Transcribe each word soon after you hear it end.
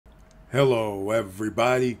Hello,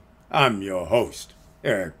 everybody. I'm your host,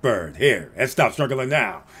 Eric Bird, here at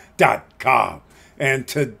StopStrugglingNow.com. And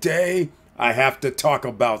today I have to talk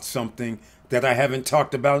about something that I haven't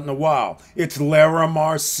talked about in a while. It's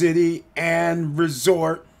Larimar City and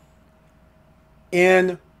Resort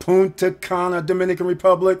in Punta Cana, Dominican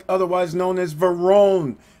Republic, otherwise known as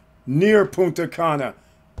Verón, near Punta Cana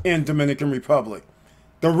in Dominican Republic.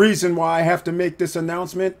 The reason why I have to make this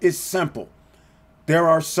announcement is simple. There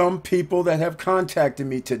are some people that have contacted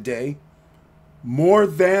me today, more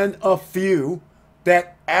than a few,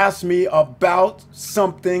 that asked me about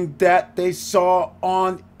something that they saw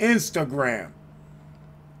on Instagram.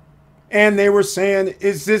 And they were saying,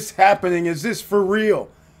 is this happening? Is this for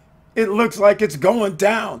real? It looks like it's going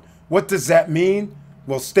down. What does that mean?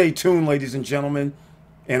 Well, stay tuned, ladies and gentlemen,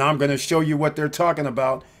 and I'm going to show you what they're talking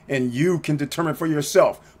about, and you can determine for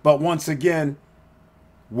yourself. But once again,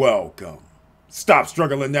 welcome. Stop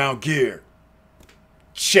Struggling Now gear.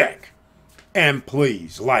 Check. And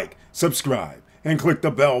please like, subscribe, and click the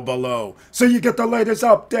bell below so you get the latest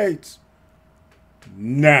updates.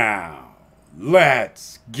 Now,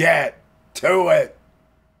 let's get to it.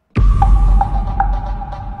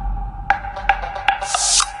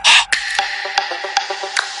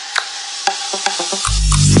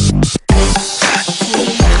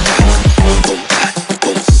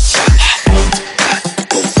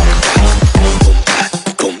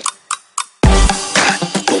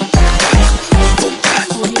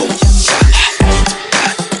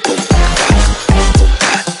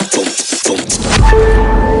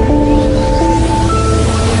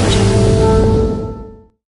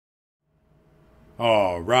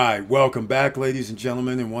 All right, welcome back, ladies and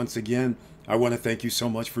gentlemen, and once again, I want to thank you so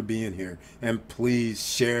much for being here, and please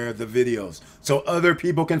share the videos so other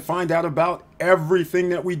people can find out about everything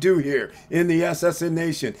that we do here in the SSN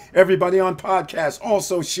Nation. Everybody on podcasts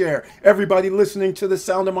also share. Everybody listening to the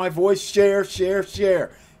sound of my voice, share, share,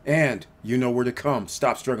 share. And you know where to come.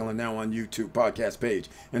 Stop Struggling Now on YouTube podcast page.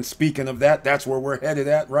 And speaking of that, that's where we're headed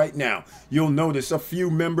at right now. You'll notice a few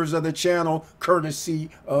members of the channel, courtesy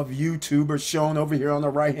of YouTube, are shown over here on the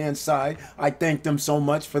right-hand side. I thank them so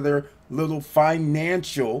much for their little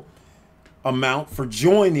financial amount for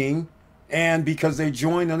joining. And because they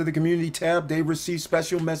join under the community tab, they receive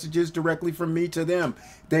special messages directly from me to them.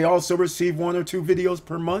 They also receive 1 or 2 videos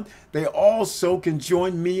per month. They also can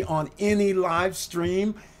join me on any live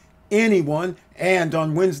stream, anyone, and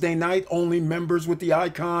on Wednesday night, only members with the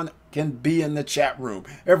icon can be in the chat room.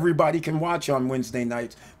 Everybody can watch on Wednesday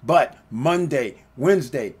nights, but Monday,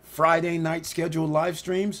 Wednesday, Friday night scheduled live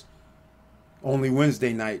streams, only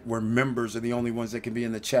Wednesday night, where members are the only ones that can be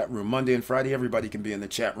in the chat room. Monday and Friday, everybody can be in the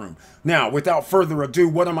chat room. Now, without further ado,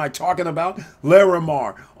 what am I talking about?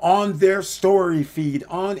 Larimar, on their story feed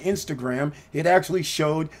on Instagram, it actually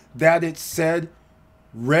showed that it said,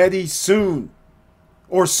 ready soon,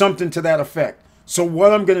 or something to that effect. So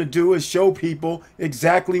what I'm going to do is show people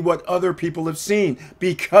exactly what other people have seen,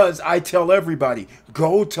 because I tell everybody,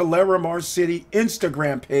 go to Larimar City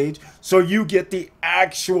Instagram page so you get the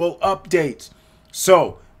actual updates.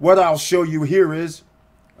 So what I'll show you here is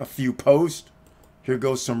a few posts. Here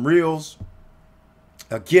goes some reels.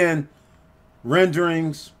 Again,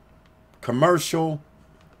 renderings, commercial,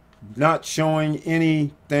 not showing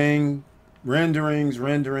anything,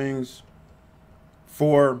 renderings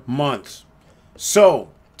for months. So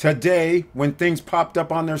today, when things popped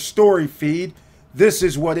up on their story feed, this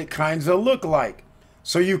is what it kind of looked like.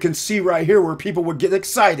 So you can see right here where people would get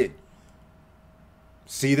excited.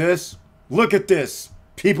 See this? Look at this.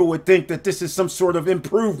 People would think that this is some sort of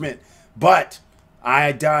improvement, but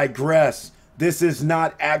I digress. This is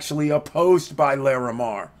not actually a post by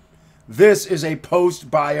Larimar. This is a post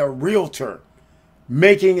by a realtor,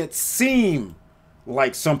 making it seem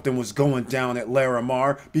like something was going down at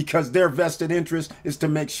Larimar, because their vested interest is to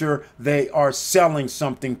make sure they are selling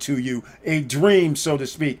something to you, a dream, so to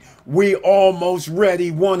speak. We almost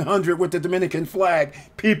ready 100 with the Dominican flag.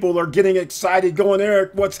 People are getting excited, going,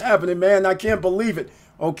 Eric, what's happening, man? I can't believe it.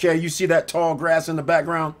 Okay, you see that tall grass in the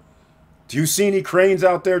background? Do you see any cranes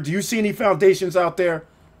out there? Do you see any foundations out there?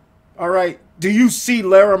 All right. Do you see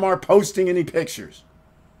Larimar posting any pictures?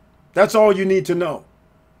 That's all you need to know.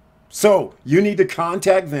 So you need to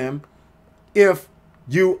contact them if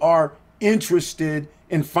you are interested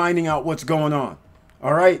in finding out what's going on.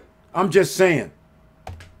 All right. I'm just saying,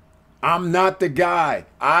 I'm not the guy.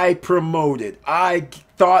 I promoted. I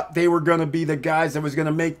thought they were going to be the guys that was going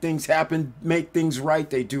to make things happen, make things right.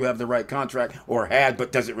 They do have the right contract, or had,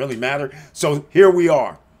 but does it really matter? So here we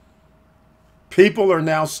are. People are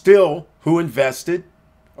now still who invested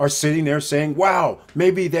are sitting there saying, wow,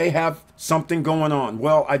 maybe they have something going on.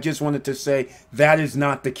 Well, I just wanted to say that is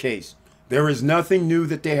not the case. There is nothing new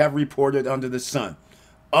that they have reported under the sun,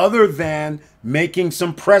 other than making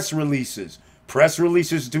some press releases. Press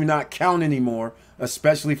releases do not count anymore,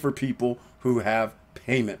 especially for people who have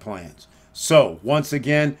payment plans. So once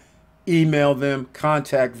again, email them,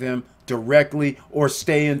 contact them directly, or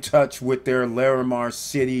stay in touch with their Larimar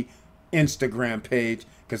City Instagram page,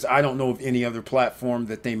 because I don't know of any other platform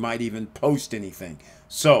that they might even post anything.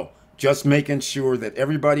 So just making sure that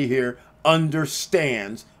everybody here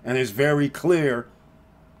understands and is very clear,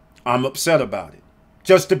 I'm upset about it.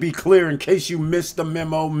 Just to be clear, in case you missed the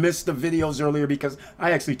memo, missed the videos earlier, because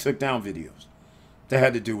I actually took down videos that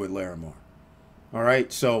had to do with Larimar. All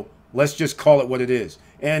right, so let's just call it what it is.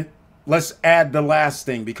 And let's add the last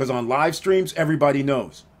thing, because on live streams, everybody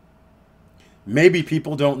knows. Maybe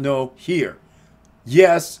people don't know here.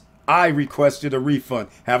 Yes, I requested a refund.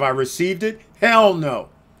 Have I received it? Hell no.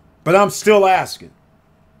 But I'm still asking.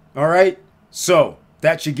 All right, so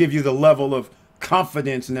that should give you the level of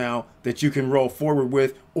confidence now that you can roll forward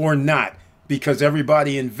with, or not, because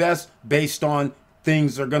everybody invests based on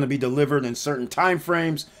things are going to be delivered in certain time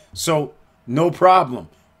frames. So no problem.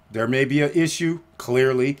 There may be an issue,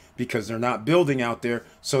 clearly, because they're not building out there.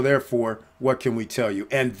 So therefore, what can we tell you?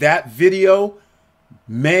 And that video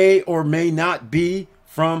may or may not be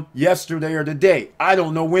from yesterday or today. I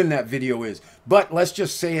don't know when that video is, but let's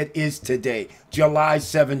just say it is today, July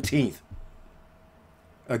 17th.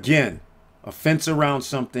 Again, a fence around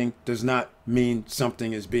something does not mean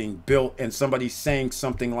something is being built, and somebody saying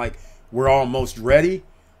something like, we're almost ready,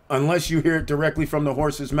 unless you hear it directly from the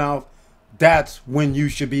horse's mouth, that's when you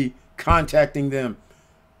should be contacting them.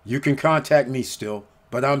 You can contact me still,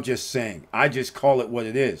 but I'm just saying, I just call it what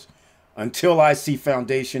it is. Until I see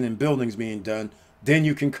foundation and buildings being done, then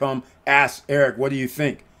you can come ask Eric, what do you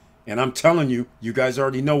think? And I'm telling you, you guys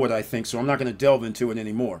already know what I think, so I'm not going to delve into it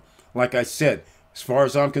anymore. Like I said, as far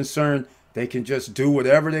as I'm concerned, they can just do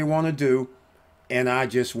whatever they want to do, and I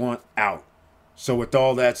just want out. So with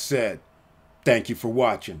all that said, thank you for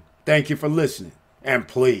watching. Thank you for listening. And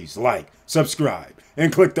please like, subscribe,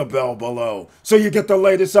 and click the bell below so you get the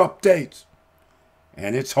latest updates.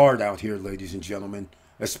 And it's hard out here, ladies and gentlemen,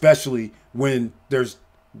 especially when there's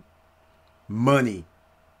money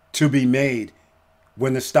to be made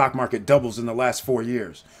when the stock market doubles in the last 4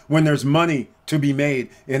 years. When there's money to be made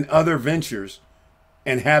in other ventures,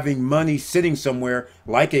 and having money sitting somewhere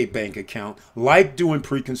like a bank account, like doing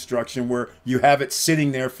pre-construction where you have it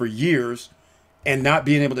sitting there for years and not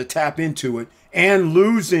being able to tap into it, and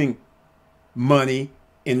losing money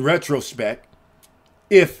in retrospect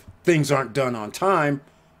if things aren't done on time,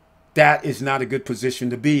 that is not a good position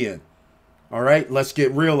to be in. All right, let's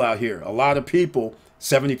get real out here. A lot of people,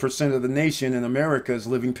 70% of the nation in America is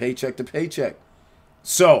living paycheck to paycheck.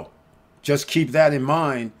 So just keep that in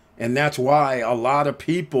mind. And that's why a lot of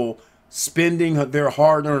people spending their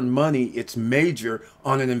hard-earned money, it's major,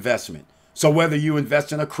 on an investment. So whether you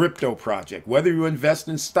invest in a crypto project, whether you invest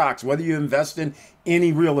in stocks, whether you invest in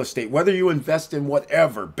any real estate, whether you invest in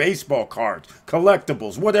whatever, baseball cards,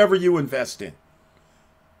 collectibles, whatever you invest in,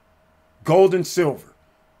 gold and silver,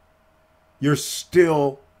 you're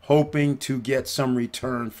still hoping to get some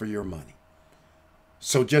return for your money.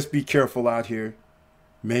 So just be careful out here.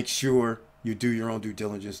 Make sure you do your own due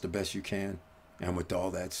diligence the best you can. And with all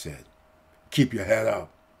that said, keep your head up,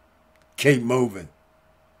 keep moving,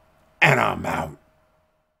 and I'm out.